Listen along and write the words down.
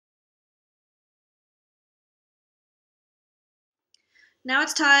Now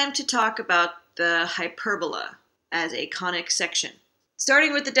it's time to talk about the hyperbola as a conic section.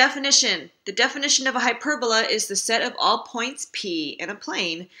 Starting with the definition of a hyperbola is the set of all points P in a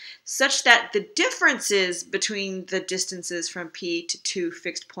plane such that the differences between the distances from P to two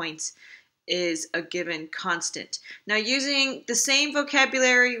fixed points is a given constant. Now, using the same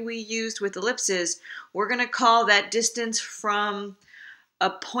vocabulary we used with ellipses, we're going to call that distance from a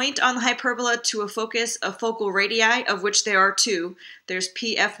point on the hyperbola to a focus of focal radii, of which there are two. There's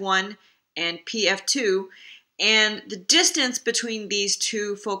PF1 and PF2, and the distance between these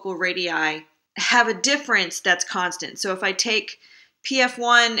two focal radii have a difference that's constant. So if I take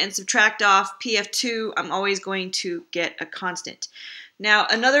PF1 and subtract off PF2, I'm always going to get a constant. Now,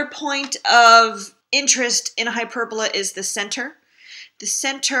 another point of interest in a hyperbola is the center. The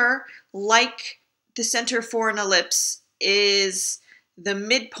center, like the center for an ellipse, is the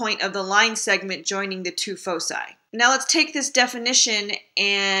midpoint of the line segment joining the two foci. Now let's take this definition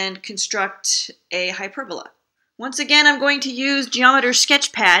and construct a hyperbola. Once again, I'm going to use Geometer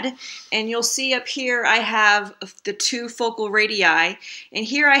Sketchpad, and you'll see up here I have the two focal radii, and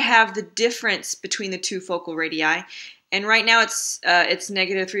here I have the difference between the two focal radii. And right now it's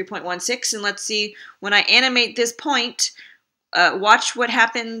negative 3.16, and let's see, when I animate this point, watch what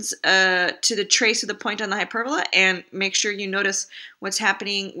happens to the trace of the point on the hyperbola, and make sure you notice what's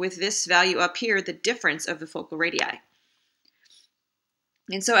happening with this value up here, the difference of the focal radii.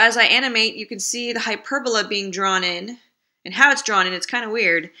 And so as I animate, you can see the hyperbola being drawn in, and how it's drawn in. It's kind of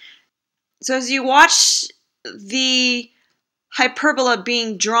weird. So as you watch the hyperbola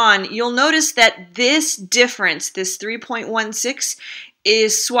being drawn, you'll notice that this difference, this 3.16,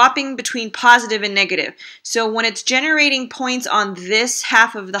 is swapping between positive and negative. So when it's generating points on this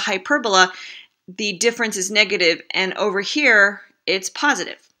half of the hyperbola, the difference is negative, and over here, it's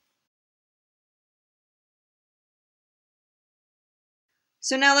positive.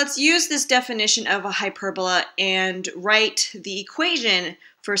 So now let's use this definition of a hyperbola and write the equation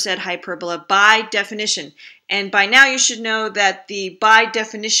for said hyperbola by definition. And by now you should know that the by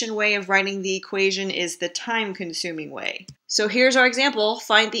definition way of writing the equation is the time-consuming way. So here's our example.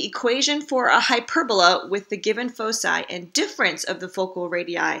 Find the equation for a hyperbola with the given foci and difference of the focal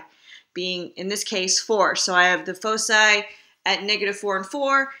radii being, in this case, 4. So I have the foci at negative 4 and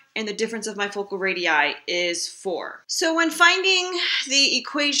 4, and the difference of my focal radii is 4. So when finding the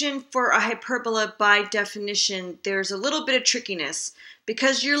equation for a hyperbola by definition, there's a little bit of trickiness.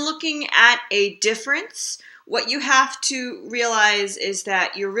 Because you're looking at a difference, what you have to realize is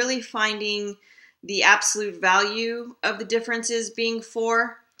that you're really finding the absolute value of the differences being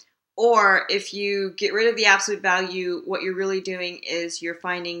 4. Or if you get rid of the absolute value, what you're really doing is you're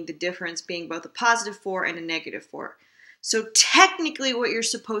finding the difference being both a positive 4 and a negative 4. So technically what you're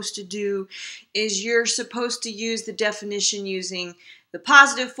supposed to do is you're supposed to use the definition using the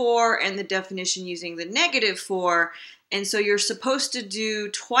positive 4 and the definition using the negative 4. And so you're supposed to do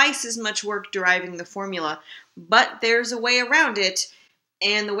twice as much work deriving the formula. But there's a way around it.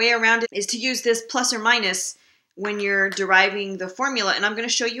 And the way around it is to use this plus or minus when you're deriving the formula. And I'm going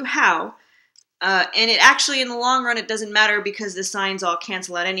to show you how. And it actually, in the long run, it doesn't matter because the signs all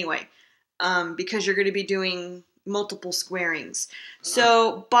cancel out anyway. Because you're going to be doing multiple squarings.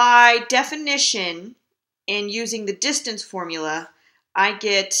 So by definition, and using the distance formula, I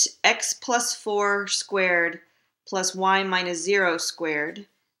get x plus 4 squared plus y minus 0 squared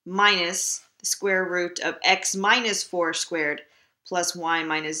minus the square root of x minus 4 squared plus y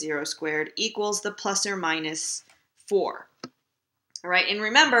minus 0 squared equals the plus or minus 4. All right, and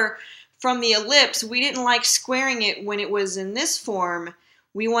remember, from the ellipse, we didn't like squaring it when it was in this form.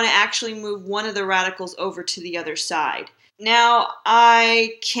 We want to actually move one of the radicals over to the other side. Now,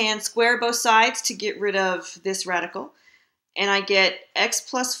 I can square both sides to get rid of this radical, and I get x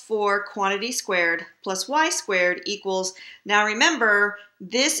plus 4 quantity squared plus y squared equals, now remember,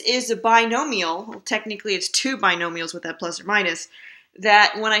 this is a binomial, well, technically it's two binomials with that plus or minus,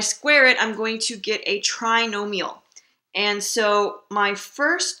 that when I square it, I'm going to get a trinomial. And so my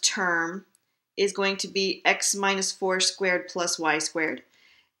first term is going to be x minus 4 squared plus y squared.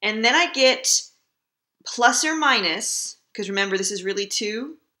 And then I get plus or minus, because remember this is really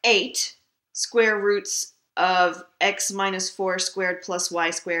 8 square roots of x minus 4 squared plus y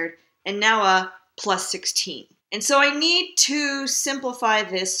squared, and now a plus 16. And so I need to simplify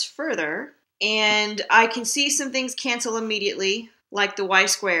this further, and I can see some things cancel immediately, like the y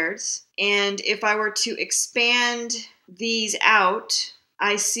squareds. And if I were to expand these out,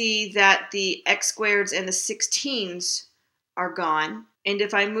 I see that the x squareds and the 16s are gone. And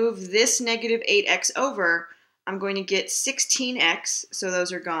if I move this negative 8x over, I'm going to get 16x, so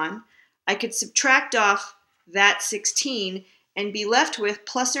those are gone. I could subtract off that 16, and be left with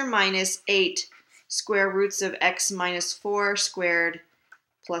plus or minus 8 square roots of x minus 4 squared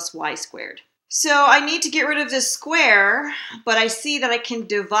plus y squared. So I need to get rid of this square, but I see that I can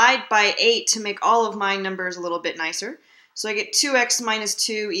divide by 8 to make all of my numbers a little bit nicer. So I get 2x minus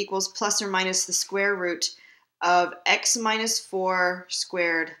 2 equals plus or minus the square root of x minus 4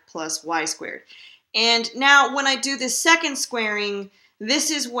 squared plus y squared. And now when I do this second squaring, this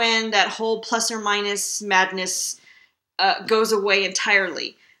is when that whole plus or minus madness goes away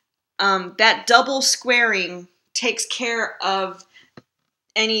entirely. That double squaring takes care of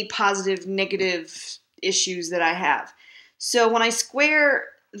any positive, negative issues that I have. So when I square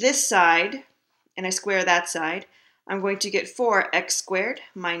this side and I square that side, I'm going to get 4x squared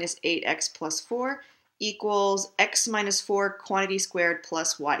minus 8x plus 4 equals x minus 4 quantity squared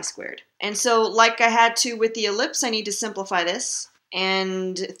plus y squared. And so like I had to with the ellipse, I need to simplify this.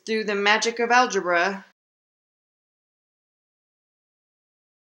 And through the magic of algebra,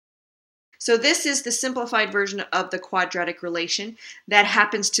 so this is the simplified version of the quadratic relation that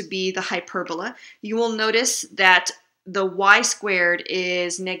happens to be the hyperbola. You will notice that the y squared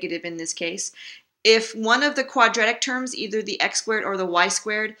is negative in this case. If one of the quadratic terms, either the x squared or the y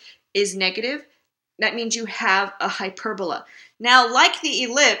squared, is negative, that means you have a hyperbola. Now, like the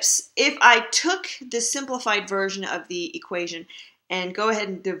ellipse, if I took the simplified version of the equation and go ahead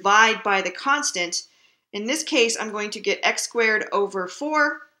and divide by the constant, in this case, I'm going to get x squared over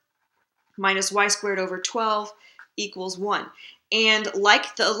 4 minus y squared over 12 equals 1. And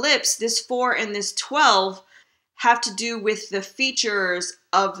like the ellipse, this 4 and this 12 have to do with the features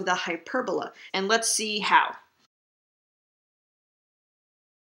of the hyperbola. And let's see how.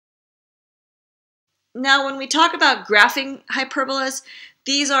 Now, when we talk about graphing hyperbolas,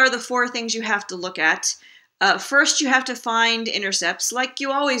 these are the 4 things you have to look at. First, you have to find intercepts, like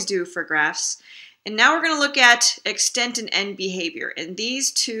you always do for graphs. And now we're going to look at extent and end behavior. And these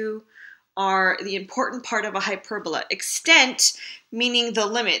two are the important part of a hyperbola. Extent meaning the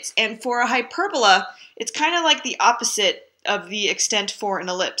limits. And for a hyperbola, it's kind of like the opposite of the extent for an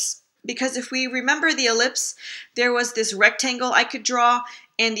ellipse. Because if we remember the ellipse, there was this rectangle I could draw,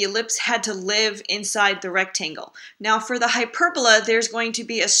 and the ellipse had to live inside the rectangle. Now for the hyperbola, there's going to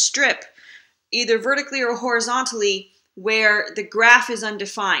be a strip, either vertically or horizontally, where the graph is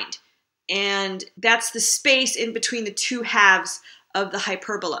undefined. And that's the space in between the two halves of the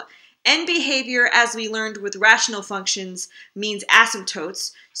hyperbola. End behavior, as we learned with rational functions, means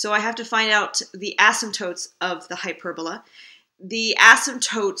asymptotes. So I have to find out the asymptotes of the hyperbola. The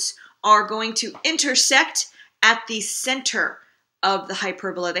asymptotes are going to intersect at the center of the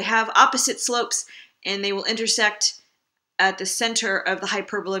hyperbola. They have opposite slopes, and they will intersect at the center of the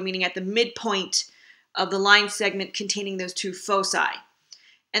hyperbola, meaning at the midpoint of the line segment containing those two foci.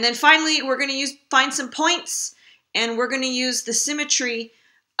 And then finally, we're going to find some points, and we're going to use the symmetry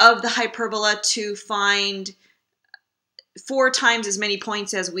of the hyperbola to find 4 times as many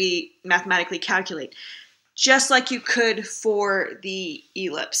points as we mathematically calculate, just like you could for the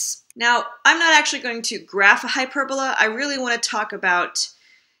ellipse. Now, I'm not actually going to graph a hyperbola. I really want to talk about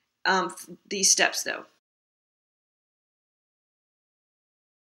these steps, though.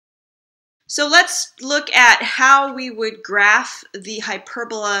 So let's look at how we would graph the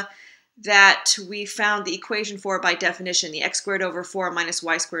hyperbola that we found the equation for by definition, the x squared over 4 minus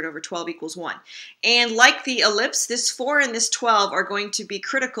y squared over 12 equals 1. And like the ellipse, this 4 and this 12 are going to be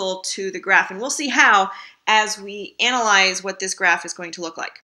critical to the graph, and we'll see how as we analyze what this graph is going to look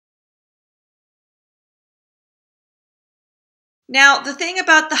like. Now, the thing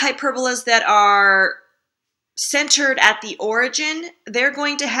about the hyperbolas that are centered at the origin, they're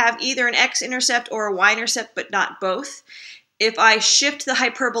going to have either an x-intercept or a y-intercept, but not both. If I shift the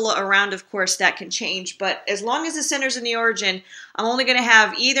hyperbola around, of course, that can change, but as long as the center's in the origin, I'm only going to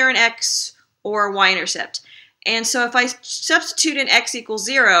have either an x or a y-intercept. And so if I substitute in x equals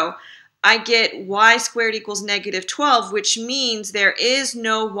 0, I get y squared equals negative 12, which means there is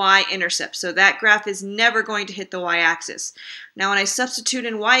no y-intercept. So that graph is never going to hit the y-axis. Now when I substitute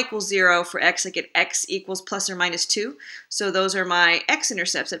in y equals 0 for x, I get x equals plus or minus 2. So those are my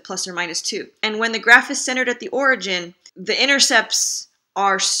x-intercepts at plus or minus 2. And when the graph is centered at the origin, the intercepts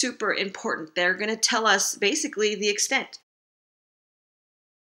are super important. They're going to tell us basically the extent.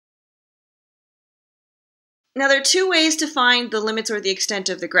 Now there are 2 ways to find the limits or the extent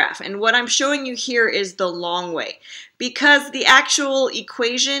of the graph, and what I'm showing you here is the long way. Because the actual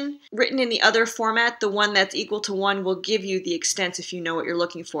equation written in the other format, the one that's equal to 1, will give you the extents if you know what you're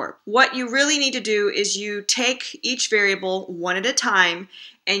looking for. What you really need to do is you take each variable one at a time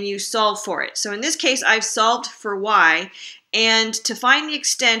and you solve for it. So in this case, I've solved for y, And to find the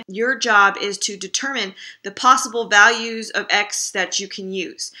extent, your job is to determine the possible values of x that you can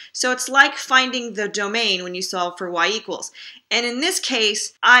use. So it's like finding the domain when you solve for y equals. And in this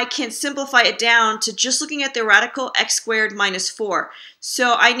case, I can simplify it down to just looking at the radical x squared minus 4.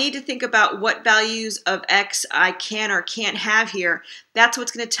 So I need to think about what values of x I can or can't have here. That's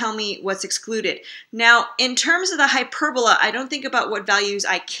what's going to tell me what's excluded. Now, in terms of the hyperbola, I don't think about what values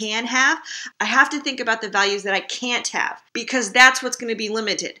I can have. I have to think about the values that I can't have, because that's what's going to be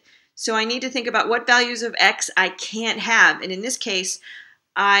limited. So I need to think about what values of x I can't have. And in this case,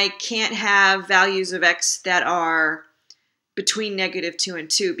 I can't have values of x that are between -2 and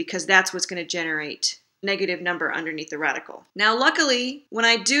 2, because that's what's going to generate negative number underneath the radical. Now, luckily, when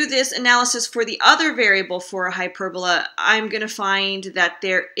I do this analysis for the other variable for a hyperbola, I'm going to find that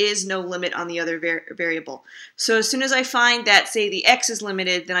there is no limit on the other variable. So as soon as I find that, say, the x is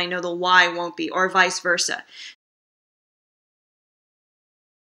limited, then I know the y won't be, or vice versa.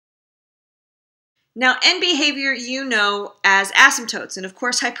 Now, end behavior you know as asymptotes, and of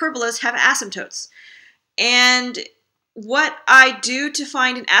course hyperbolas have asymptotes. And what I do to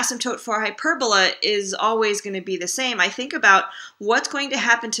find an asymptote for a hyperbola is always going to be the same. I think about what's going to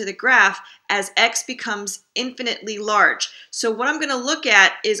happen to the graph as x becomes infinitely large. So what I'm going to look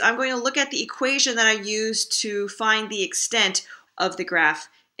at is I'm going to look at the equation that I use to find the extent of the graph.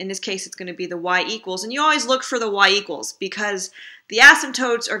 In this case, it's going to be the y equals. And you always look for the y equals, because the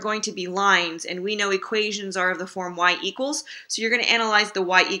asymptotes are going to be lines, and we know equations are of the form y equals. So you're going to analyze the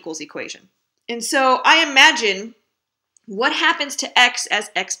y equals equation. And so I imagine what happens to x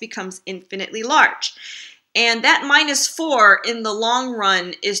as x becomes infinitely large. And that -4 in the long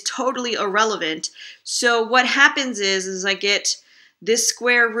run is totally irrelevant. So what happens is I get this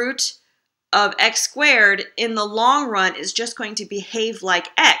square root of x squared in the long run is just going to behave like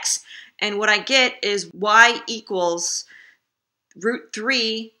x. And what I get is y equals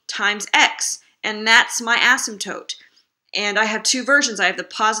 √3 times x. And that's my asymptote. And I have two versions. I have the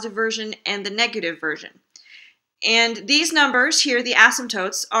positive version and the negative version. And these numbers here, the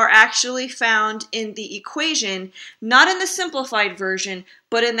asymptotes, are actually found in the equation, not in the simplified version,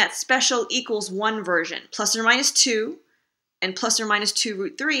 but in that special equals 1 version. Plus or minus 2 and plus or minus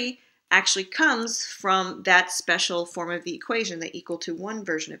 2√3 actually comes from that special form of the equation, the equal to 1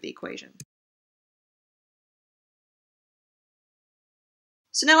 version of the equation.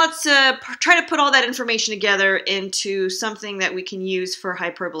 So now let's try to put all that information together into something that we can use for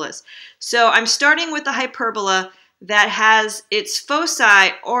hyperbolas. So I'm starting with the hyperbola that has its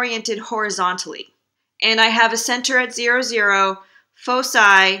foci oriented horizontally. And I have a center at 0, 0,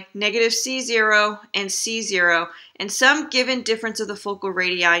 foci, -c0 and c0, and some given difference of the focal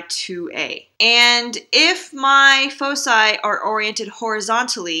radii 2a. And if my foci are oriented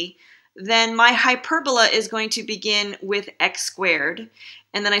horizontally, then my hyperbola is going to begin with x squared,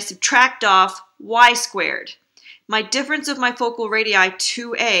 and then I subtract off y squared. My difference of my focal radii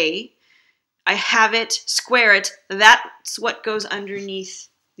 2a, I have it, square it, that's what goes underneath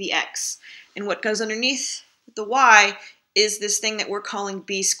the x. And what goes underneath the y is this thing that we're calling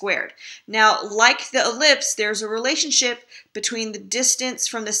b squared. Now, like the ellipse, there's a relationship between the distance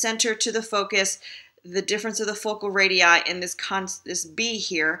from the center to the focus, the difference of the focal radii, and this b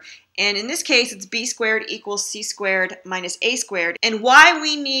here. And in this case, it's b squared equals c squared minus a squared. And why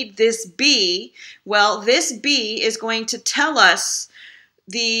we need this b? Well, this b is going to tell us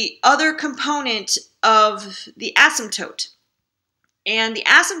the other component of the asymptote. And the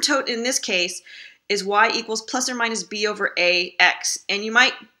asymptote in this case is y equals plus or minus b over ax. And you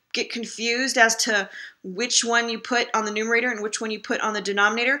might get confused as to which one you put on the numerator and which one you put on the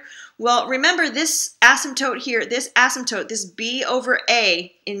denominator. Well, remember this asymptote here, this asymptote, this b over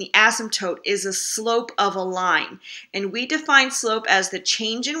a in the asymptote is a slope of a line. And we define slope as the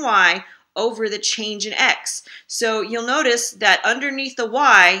change in y over the change in x. So you'll notice that underneath the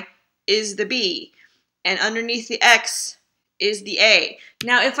y is the b, and underneath the x is the a.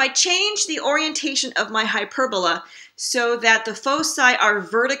 Now, if I change the orientation of my hyperbola so that the foci are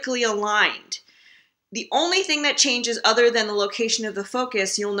vertically aligned, the only thing that changes other than the location of the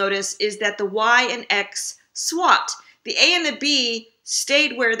focus, you'll notice, is that the y and x swapped. The a and the b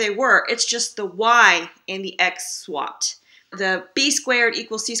stayed where they were. It's just the y and the x swapped. The b squared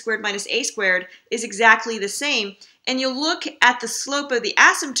equals c squared minus a squared is exactly the same. And you look at the slope of the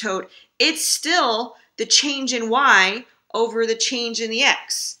asymptote, it's still the change in y over the change in the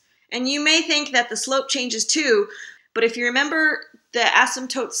x. And you may think that the slope changes too, but if you remember the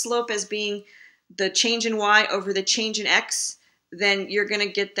asymptote slope as being the change in y over the change in x, then you're going to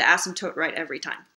get the asymptote right every time.